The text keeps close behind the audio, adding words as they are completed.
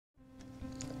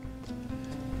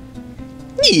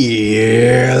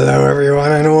Hello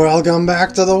everyone and welcome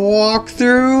back to the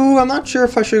walkthrough. I'm not sure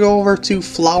if I should go over to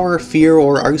Flower Fear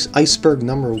or Iceberg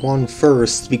number 1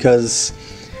 first because,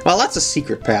 well, that's a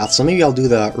secret path, so maybe I'll do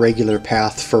the regular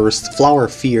path first. Flower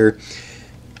Fear.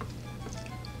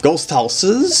 Ghost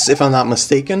houses, if I'm not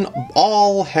mistaken,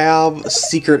 all have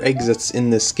secret exits in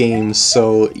this game,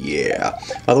 so yeah.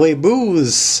 By the way,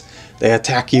 boos, they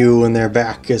attack you when their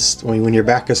back is when your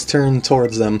back is turned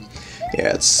towards them.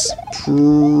 Yeah, it's...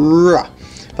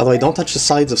 By the way, don't touch the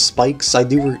sides of spikes. I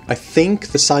think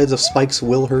the sides of spikes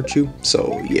will hurt you.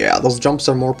 So, yeah, those jumps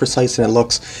are more precise than it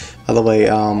looks. By the way,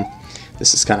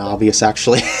 this is kind of obvious,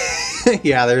 actually.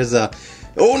 Yeah, there's a...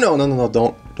 Oh, no,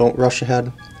 don't rush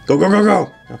ahead. Go, go, go,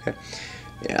 go! Okay.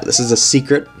 Yeah, this is a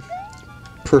secret.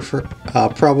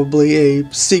 Probably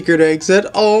a secret exit.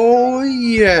 Oh,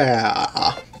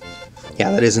 yeah!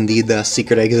 Yeah, that is indeed the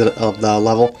secret exit of the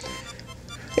level.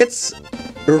 It's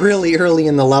really early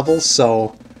in the level,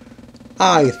 so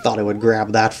I thought I would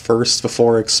grab that first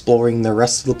before exploring the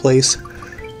rest of the place.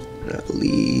 That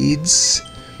leads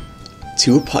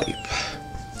to a pipe.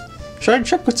 Should I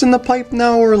check what's in the pipe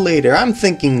now or later? I'm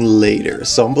thinking later,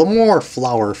 so more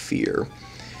Flower Fear.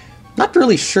 Not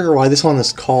really sure why this one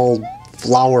is called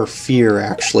Flower Fear,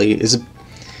 actually. Is it...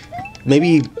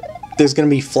 maybe there's gonna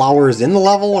be flowers in the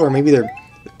level, or maybe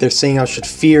they're saying I should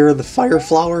fear the fire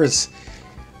flowers?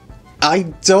 I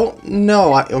don't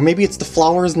know, or maybe it's the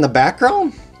flowers in the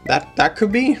background? That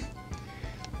could be?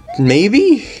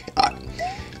 Maybe?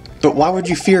 But why would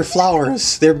you fear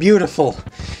flowers? They're beautiful.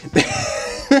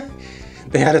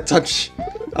 They had a touch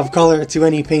of color to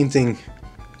any painting.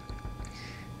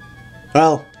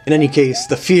 Well, in any case,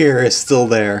 the fear is still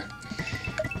there.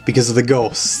 Because of the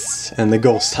ghosts and the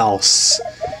ghost house.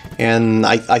 And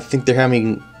I think they're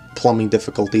having plumbing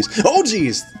difficulties. Oh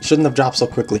jeez! Shouldn't have dropped so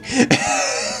quickly.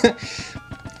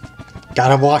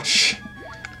 Gotta watch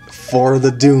for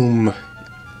the doom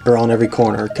around every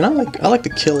corner. Can I like to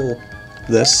kill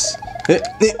this?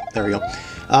 There we go.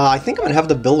 I think I'm gonna have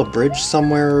to build a bridge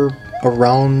somewhere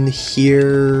around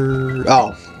here.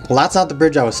 Oh, well, that's not the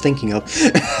bridge I was thinking of.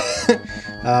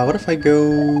 What if I go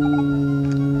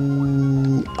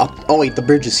up? Oh wait, the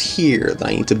bridge is here that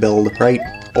I need to build right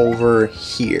over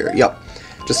here. Yep.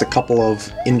 Just a couple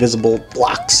of invisible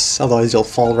blocks, otherwise you'll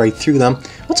fall right through them.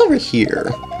 What's over here?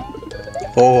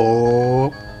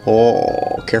 Oh,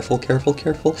 careful, careful,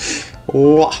 careful.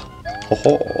 Oh,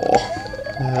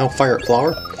 fire it,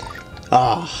 flower.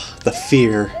 Ah, the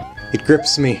fear. It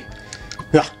grips me.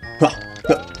 Oh,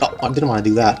 I didn't want to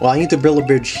do that. Well, I need to build a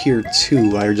bridge here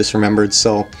too, I just remembered,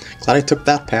 so glad I took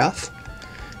that path.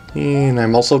 And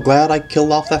I'm also glad I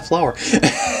killed off that flower.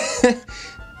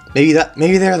 Maybe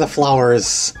they're the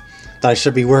flowers that I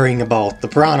should be worrying about. The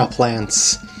piranha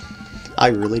plants. I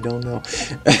really don't know.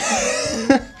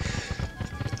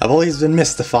 I've always been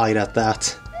mystified at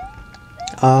that.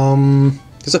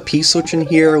 There's a P switch in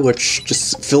here which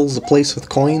just fills the place with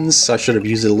coins. I should have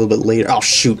used it a little bit later. Oh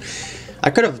shoot! I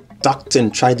could have ducked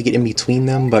and tried to get in between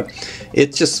them, but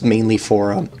it's just mainly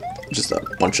for just a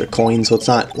bunch of coins, so it's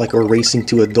not like we're racing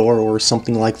to a door or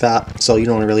something like that. So you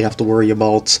don't really have to worry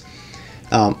about.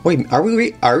 Wait, are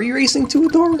we racing to a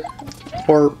door?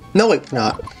 Or no, wait,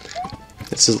 not.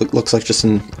 This looks like just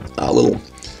a little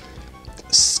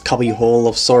cubby hole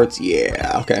of sorts.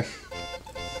 Yeah, okay.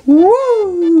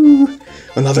 Woo!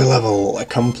 Another level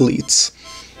complete.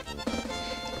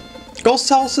 Ghost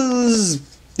houses,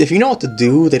 if you know what to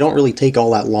do, they don't really take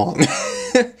all that long.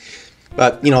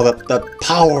 But, you know, the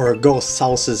power ghost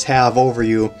houses have over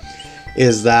you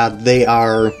is that they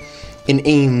are in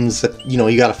aims that, you know,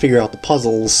 you gotta figure out the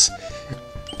puzzles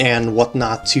and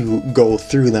whatnot to go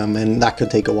through them, and that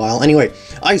could take a while. Anyway,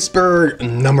 Iceberg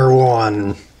number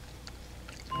 1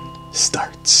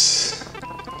 starts.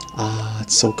 Ah,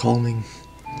 it's so calming.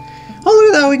 Oh,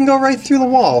 look at that, we can go right through the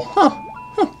wall.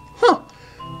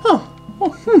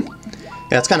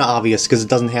 Yeah, it's kind of obvious because it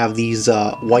doesn't have these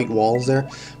white walls there,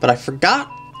 but I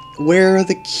forgot where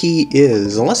the key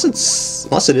is, unless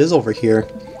it is over here,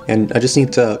 and I just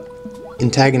need to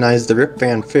antagonize the Rip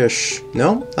Van Fish.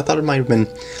 No? I thought it might have been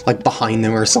like behind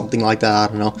them or something like that. I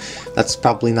don't know. That's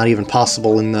probably not even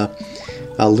possible in the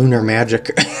lunar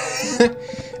magic.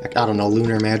 I don't know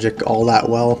lunar magic all that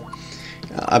well.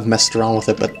 I've messed around with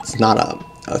it, but it's not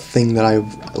a thing that I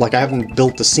haven't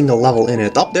built a single level in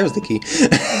it. Oh, there's the key.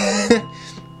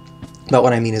 But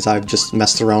what I mean is I've just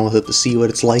messed around with it to see what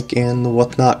it's like and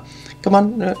whatnot. Come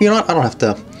on, you know what? I don't have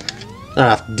to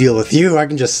deal with you. I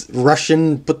can just rush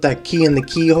in, put that key in the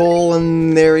keyhole,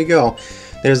 and there we go.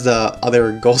 There's the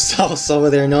other ghost house over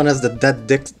there known as the Dead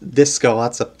Disco.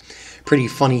 That's a pretty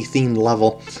funny themed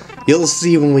level. You'll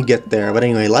see when we get there. But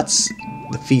anyway, let's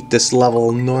defeat this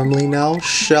level normally now,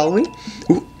 shall we?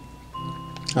 Ooh.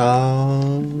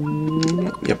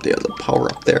 Yep, there's a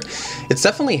power up there. It's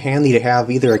definitely handy to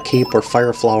have either a cape or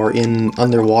fire flower in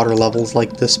underwater levels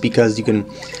like this because you can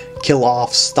kill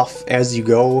off stuff as you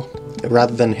go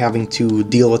rather than having to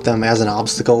deal with them as an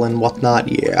obstacle and whatnot.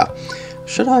 Yeah.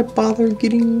 Should I bother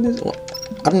getting this? Well,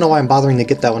 I don't know why I'm bothering to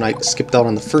get that when I skipped out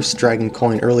on the first dragon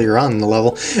coin earlier on in the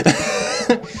level.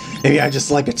 Maybe I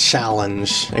just like a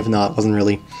challenge, even though it wasn't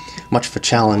really much of a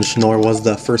challenge, nor was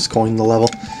the first coin in the level.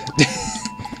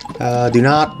 Do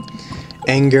not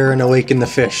anger and awaken the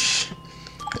fish.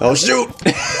 Oh shoot!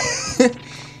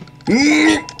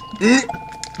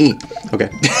 Okay.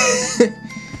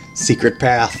 Secret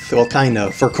path. Well, kind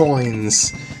of, for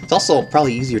coins. It's also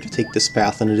probably easier to take this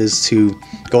path than it is to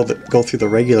go through the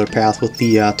regular path with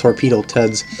the torpedo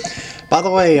Teds. By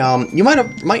the way, you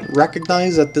might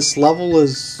recognize that this level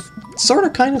is sort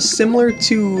of kind of similar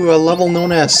to a level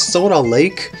known as Soda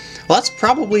Lake. Well, that's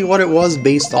probably what it was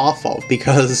based off of,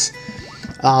 because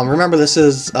remember, this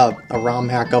is a ROM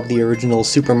hack of the original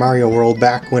Super Mario World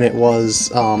back when it was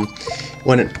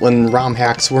when ROM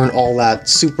hacks weren't all that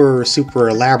super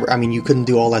elaborate. I mean, you couldn't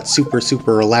do all that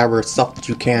super elaborate stuff that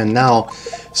you can now.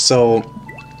 So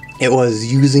it was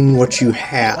using what you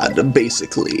had,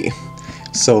 basically.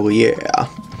 So yeah,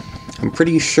 I'm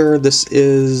pretty sure this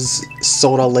is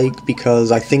Soda Lake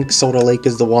because I think Soda Lake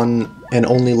is the one and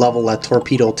only level that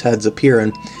Torpedo Teds appear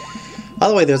in. By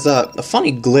the way, there's a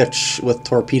funny glitch with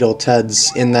Torpedo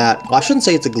Teds in that, well, I shouldn't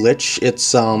say it's a glitch, it's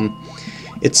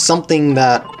something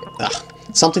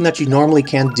that you normally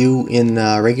can't do in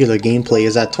regular gameplay,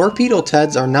 is that Torpedo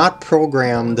Teds are not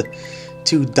programmed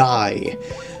to die.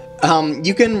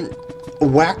 You can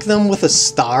whack them with a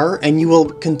star, and you will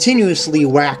continuously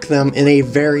whack them in a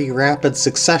very rapid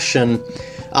succession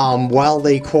while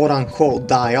they quote-unquote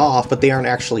die off, but they aren't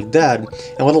actually dead.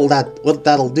 And what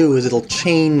that'll do is it'll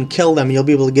chain kill them, and you'll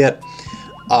be able to get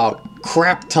a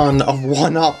crap ton of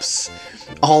 1-ups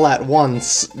all at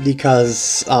once,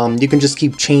 because you can just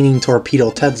keep chaining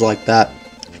Torpedo Teds like that.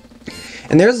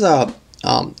 And there's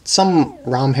some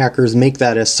ROM hackers make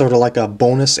that as sort of like a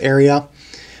bonus area,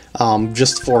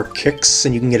 just for kicks,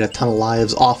 and you can get a ton of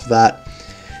lives off that.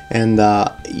 And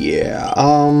yeah,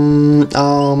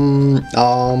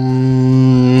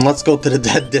 let's go to the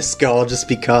Dead Disco just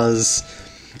because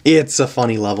it's a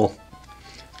funny level.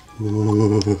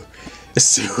 Ooh,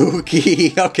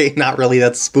 spooky. Okay, not really,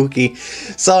 that's spooky.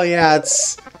 So yeah,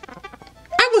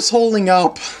 I was holding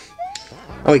up.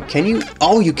 Oh wait, can you?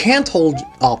 Oh, you can't hold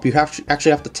up. You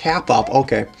actually have to tap up.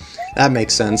 Okay, that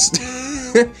makes sense.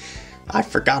 I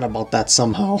forgot about that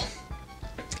somehow.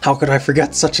 How could I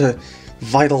forget such a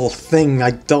vital thing?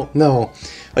 I don't know.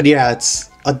 But yeah, it's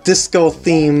a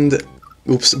disco-themed,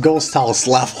 ghost house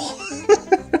level.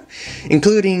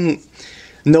 Including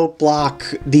note block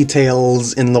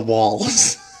details in the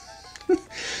walls.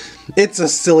 It's a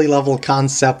silly level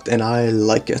concept, and I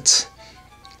like it.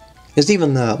 There's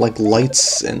even like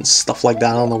lights and stuff like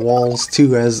that on the walls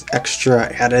too, as extra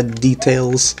added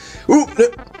details. Ooh,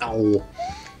 ow.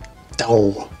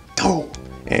 Dow, dow,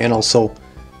 and also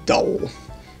dow.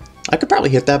 I could probably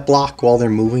hit that block while they're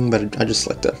moving, but I just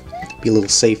like to be a little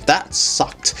safe. That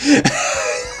sucked.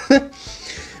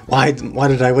 Why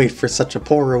did I wait for such a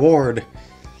poor reward?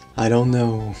 I don't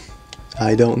know.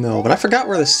 I don't know. But I forgot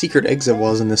where the secret exit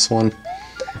was in this one.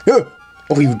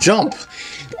 Oh, you jump!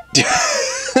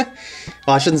 Well,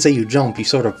 I shouldn't say you jump. You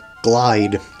sort of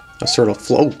glide. Or sort of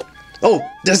float. Oh,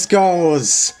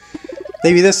 discos!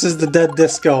 Maybe this is the Dead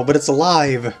Disco, but it's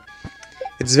alive.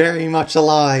 It's very much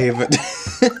alive.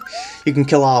 You can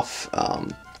kill off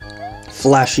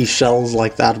flashy shells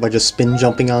like that by just spin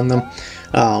jumping on them.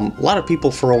 A lot of people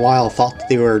for a while thought that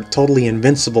they were totally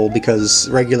invincible because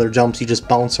regular jumps you just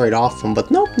bounce right off them,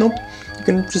 but nope, you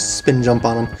can just spin jump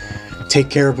on them. Take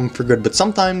care of them for good, but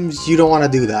sometimes you don't want to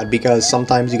do that because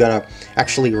sometimes you gotta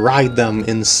actually ride them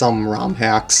in some ROM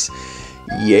hacks.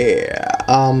 Yeah,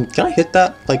 can I hit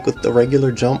that, like, with the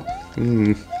regular jump?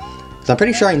 So I'm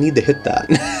pretty sure I need to hit that.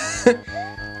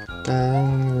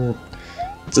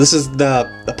 So this is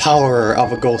the power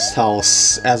of a ghost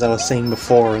house, as I was saying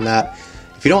before, in that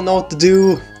if you don't know what to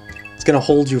do, it's gonna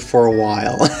hold you for a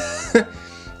while.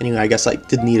 Anyway, I guess I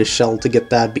did need a shell to get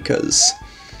that because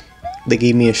they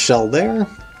gave me a shell there,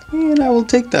 and I will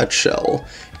take that shell.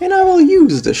 And I will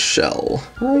use the shell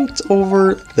right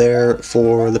over there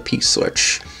for the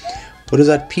P-switch. What is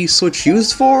that P-switch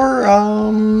used for?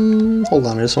 Hold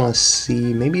on, I just want to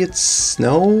see. Maybe it's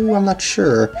snow? I'm not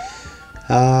sure.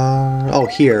 Oh,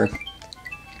 here.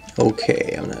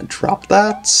 Okay, I'm gonna drop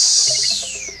that.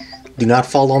 Do not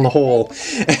fall down the hole.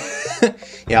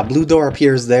 Yeah, blue door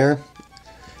appears there.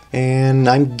 And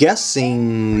I'm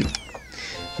guessing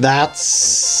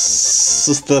that's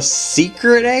the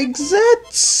secret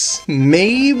exit?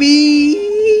 Maybe?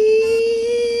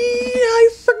 I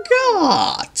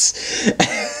forgot.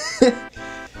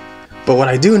 But what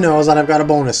I do know is that I've got a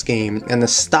bonus game, and the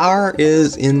star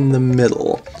is in the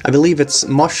middle. I believe it's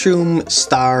mushroom,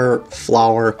 star,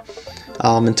 flower,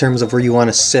 in terms of where you want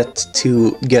to sit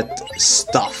to get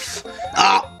stuff.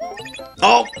 Ah!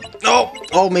 Oh! Oh!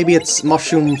 Oh, maybe it's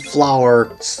mushroom,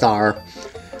 flower, star.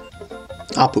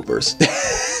 Ah, poopers.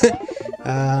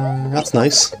 That's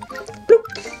nice. Bloop.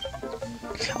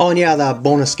 Oh, and yeah, that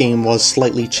bonus game was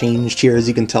slightly changed here, as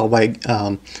you can tell by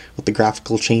with the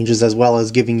graphical changes, as well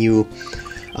as giving you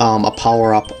a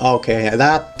power-up. Okay,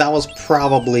 that was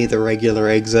probably the regular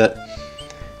exit,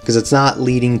 because it's not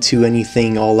leading to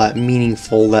anything all that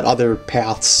meaningful that other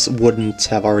paths wouldn't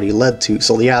have already led to.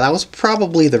 So yeah, that was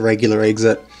probably the regular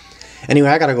exit. Anyway,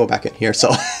 I gotta go back in here,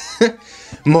 so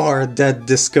more Dead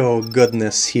Disco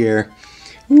goodness here.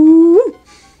 Ooh.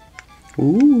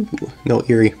 Ooh. No,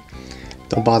 Eerie.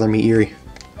 Don't bother me, Eerie.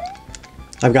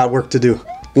 I've got work to do.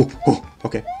 Ooh, ooh.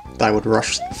 Okay. I would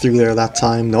rush through there that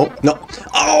time. Nope. No.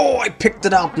 Oh, I picked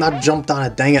it up, not jumped on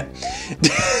it. Dang it.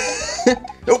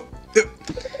 Oh.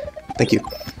 Thank you.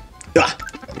 Ah.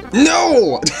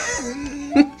 No!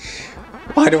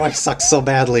 Why do I suck so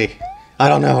badly? I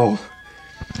don't know.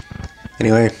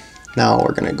 Anyway, now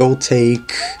we're gonna go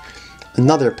take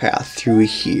another path through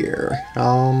here.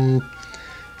 I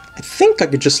think I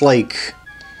could just, like,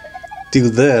 do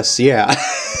this, yeah.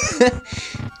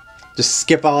 Just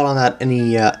skip out on that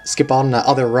skip out on that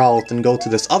other route and go to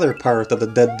this other part of the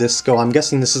Dead Disco. I'm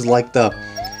guessing this is like the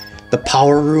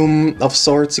power room of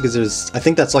sorts, because I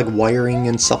think that's like wiring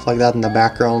and stuff like that in the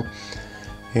background.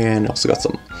 And also got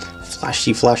some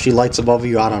flashy lights above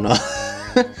you, I don't know.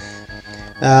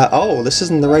 Oh, this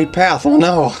isn't the right path. Oh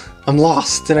no, I'm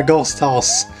lost in a ghost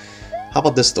house. How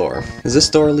about this door? Does this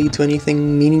door lead to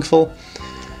anything meaningful?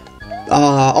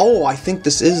 Oh, I think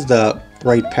this is the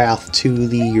right path to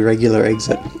the regular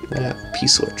exit.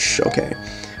 P-switch, okay.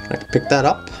 I can pick that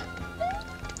up.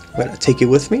 I'm gonna take it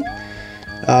with me.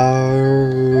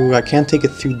 I can't take it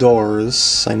through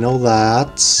doors, I know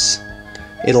that.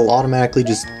 It'll automatically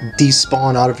just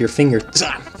despawn out of your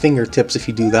fingertips if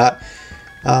you do that.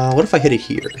 What if I hit it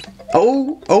here?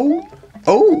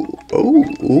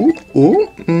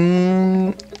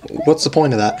 What's the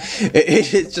point of that?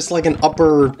 It's just like an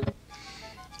upper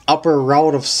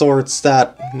route of sorts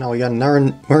that... No, we're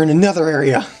in another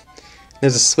area.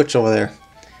 There's a switch over there.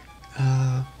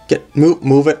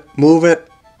 Move it.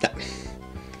 Yeah.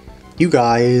 You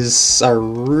guys are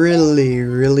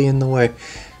really in the way.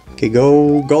 Okay,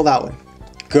 go that way.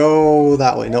 Go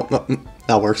that way. Nope,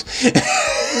 that works.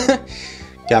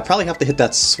 Yeah, I probably have to hit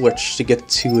that switch to get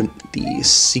to the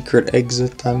secret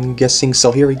exit, I'm guessing.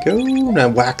 So here we go, and I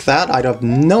whack that. I have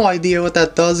no idea what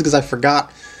that does because I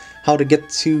forgot how to get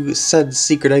to said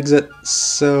secret exit.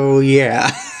 So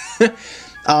yeah.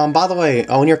 By the way,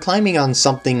 when you're climbing on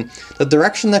something, the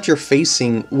direction that you're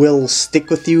facing will stick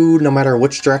with you no matter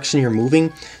which direction you're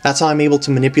moving. That's how I'm able to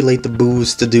manipulate the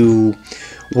booze to do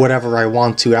whatever I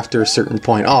want to after a certain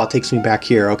point. Oh, it takes me back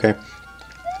here, okay.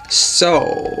 So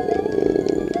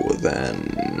then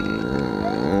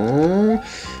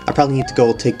I probably need to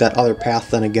go take that other path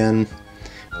then again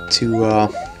to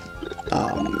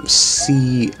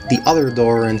see the other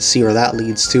door and see where that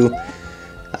leads to.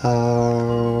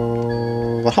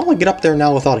 How do I get up there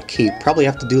now without a cape? Probably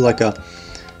have to do like a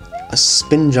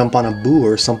spin jump on a boo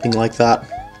or something like that.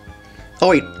 Oh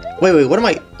wait, what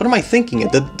am I thinking?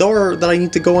 The door that I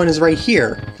need to go in is right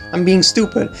here. I'm being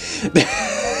stupid.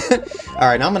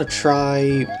 Alright, now I'm gonna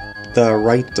try the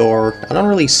right door. I don't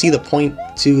really see the point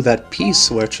to that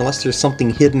P-switch unless there's something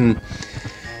hidden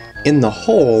in the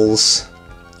holes.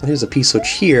 Here's a P-switch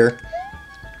here.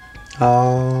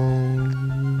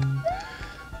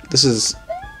 This is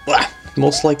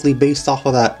most likely based off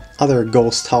of that other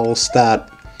ghost house that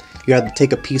you had to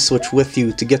take a P-switch with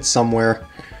you to get somewhere.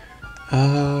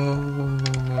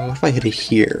 What if I hit it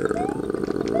here?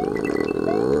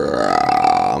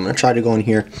 I'm gonna try to go in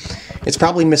here. It's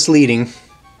probably misleading.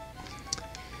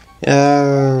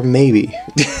 Maybe.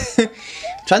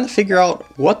 Trying to figure out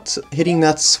what hitting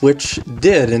that switch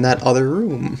did in that other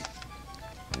room.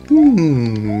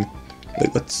 Wait,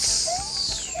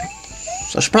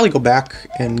 I should probably go back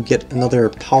and get another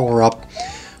power-up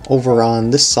over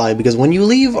on this side, because when you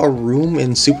leave a room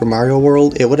in Super Mario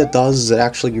World, what it does is it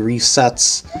actually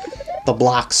resets the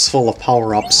blocks full of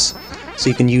power-ups, so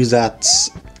you can use that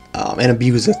and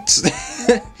abuse it.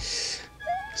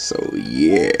 So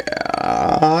yeah,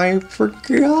 I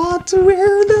forgot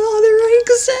where the other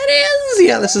exit is!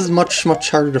 Yeah, this is much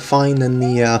harder to find than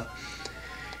the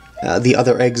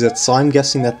other exits, so I'm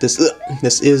guessing that this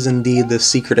is indeed the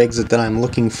secret exit that I'm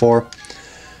looking for.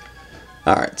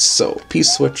 Alright, so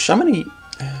P-switch, is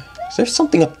there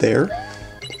something up there?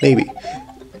 Maybe.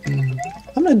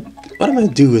 What I'm gonna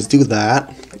do is do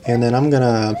that, and then I'm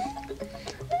gonna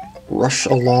rush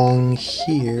along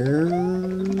here.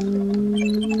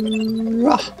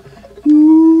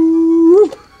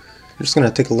 I'm just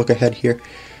gonna take a look ahead here.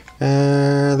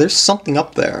 There's something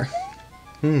up there.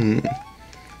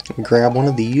 Grab one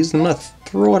of these, and I'm gonna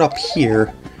throw it up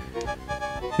here.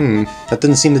 That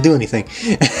didn't seem to do anything.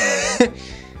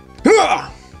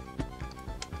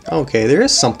 Okay, there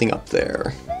is something up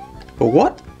there. But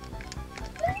what?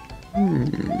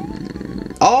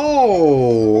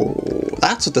 Oh,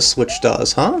 that's what the switch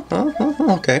does, huh?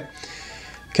 Okay.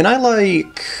 Can I,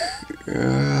 like...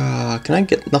 can I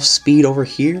get enough speed over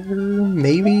here?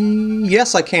 Maybe?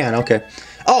 Yes, I can. Okay.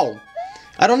 Oh!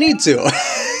 I don't need to!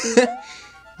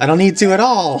 I don't need to at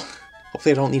all!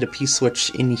 Hopefully I don't need a P-switch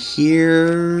in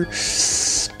here.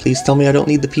 Please tell me I don't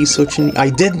need the P-switch in... I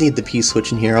did need the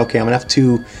P-switch in here. Okay, I'm gonna have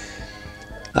to...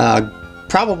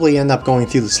 probably end up going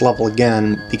through this level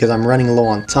again, because I'm running low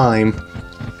on time.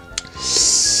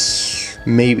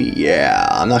 Maybe, yeah,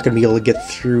 I'm not going to be able to get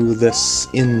through this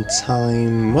in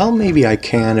time. Well, maybe I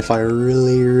can if I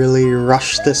really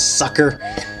rush this sucker.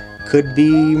 Could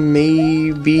be,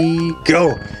 maybe...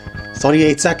 Go!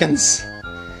 28 seconds!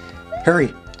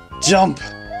 Hurry! Jump!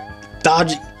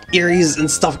 Dodge Eries and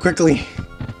stuff quickly!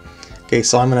 Okay,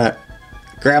 so I'm gonna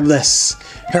grab this.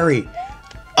 Hurry!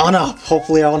 On up!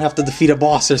 Hopefully I won't have to defeat a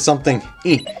boss or something.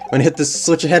 I'm gonna hit this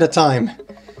switch ahead of time.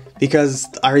 Because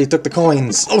I already took the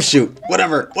coins. Oh shoot!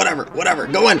 Whatever!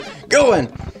 Go in!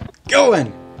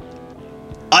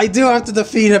 I do have to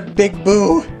defeat a Big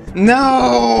Boo!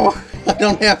 No! I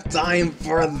don't have time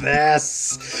for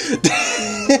this!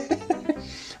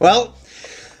 Well,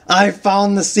 I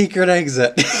found the secret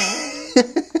exit.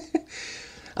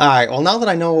 Alright, well now that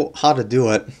I know how to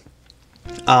do it,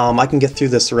 I can get through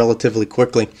this relatively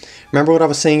quickly. Remember what I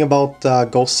was saying about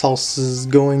ghost houses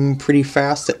going pretty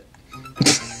fast?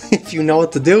 If you know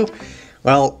what to do?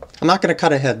 Well, I'm not going to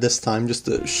cut ahead this time, just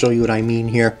to show you what I mean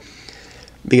here.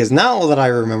 Because now that I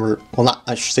remember... Well,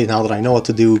 I should say now that I know what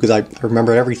to do, because I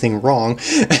remember everything wrong.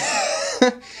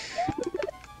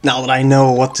 Now that I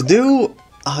know what to do,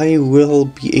 I will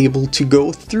be able to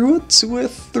go through it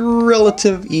with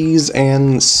relative ease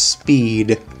and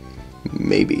speed.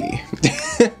 Maybe.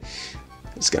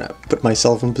 Just gonna put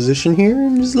myself in position here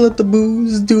and just let the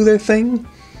boos do their thing.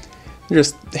 They're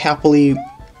just happily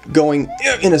going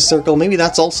in a circle. Maybe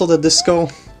that's also the disco,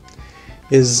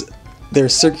 is their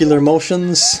circular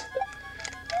motions.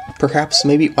 Perhaps,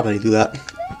 maybe. Why did I do that?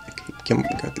 Okay,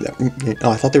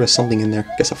 oh, I thought there was something in there.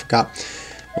 Guess I forgot.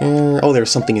 Oh, there was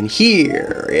something in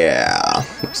here. Yeah,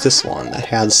 it's this one that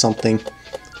has something.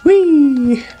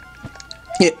 Whee!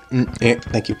 Yeah,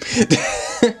 thank you.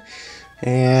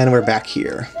 And we're back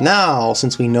here. Now,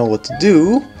 since we know what to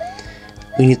do,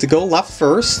 we need to go left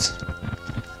first.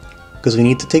 Because we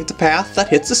need to take the path that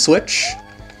hits the switch.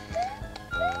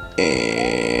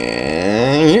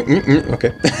 And...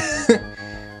 okay.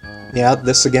 Yeah,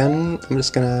 this again. I'm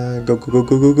just gonna go.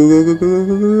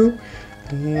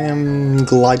 And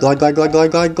glide.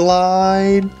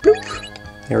 Bloop.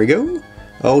 There we go.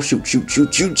 Oh, shoot.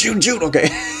 Okay.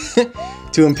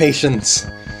 Too impatient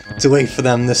to wait for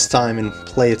them this time and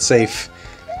play it safe.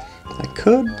 I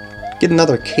could get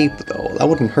another cape, though. That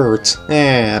wouldn't hurt.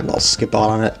 And I'll skip out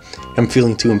on it. I'm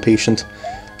feeling too impatient.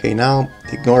 Okay, now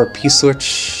ignore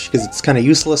P-switch, because it's kind of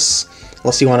useless.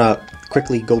 Unless you want to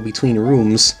quickly go between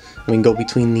rooms. I mean, go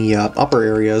between the upper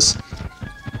areas.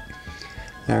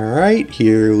 Alright,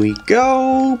 here we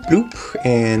go. Bloop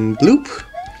and bloop.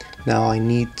 Now I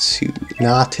need to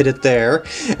not hit it there.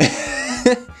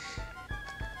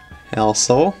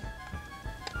 Also,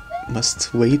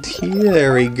 must wait here.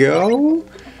 There we go.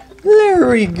 There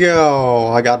we go.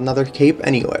 I got another cape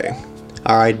anyway.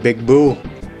 Alright, Big Boo.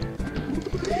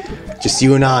 Just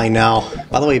you and I now.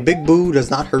 By the way, Big Boo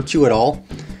does not hurt you at all.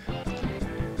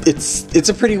 It's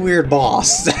a pretty weird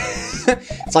boss.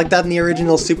 It's like that in the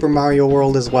original Super Mario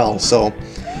World as well, so...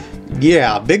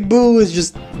 yeah, Big Boo is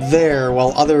just there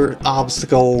while other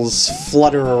obstacles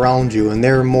flutter around you, and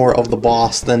they're more of the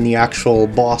boss than the actual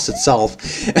boss itself.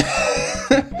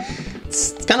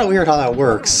 It's kind of weird how that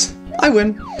works. I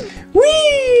win!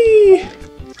 Whee!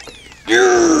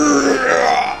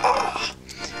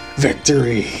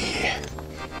 Victory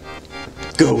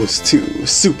goes to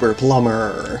Super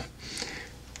Plumber.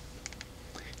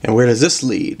 And where does this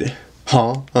lead?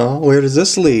 Where does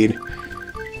this lead?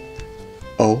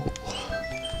 Oh,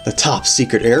 the top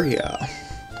secret area.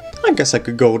 I guess I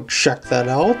could go check that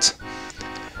out.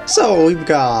 So we've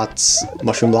got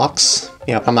mushroom blocks.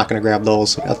 Yeah, I'm not going to grab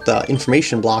those. We got the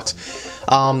information blocks.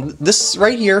 This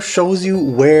right here shows you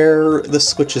where the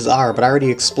switches are, but I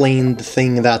already explained the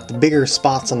thing that the bigger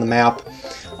spots on the map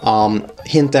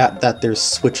hint at that there's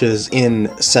switches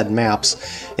in said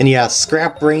maps. And yeah,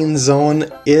 Scrap Brain Zone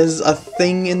is a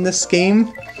thing in this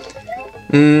game.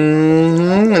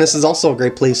 And this is also a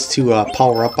great place to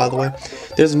power up, by the way.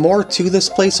 There's more to this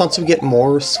place once we get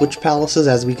more switch palaces,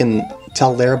 as we can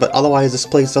tell there, but otherwise this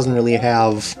place doesn't really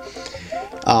have,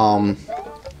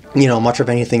 you know, much of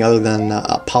anything other than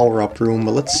a power-up room.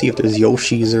 But let's see if there's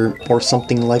Yoshis or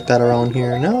something like that around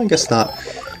here. No, I guess not.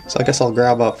 So I guess I'll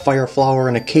grab a fire flower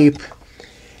and a cape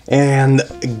and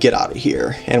get out of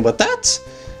here. And with that,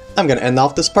 I'm going to end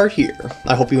off this part here.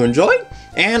 I hope you enjoy,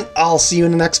 and I'll see you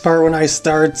in the next part when I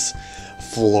start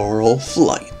Floral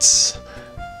Flight.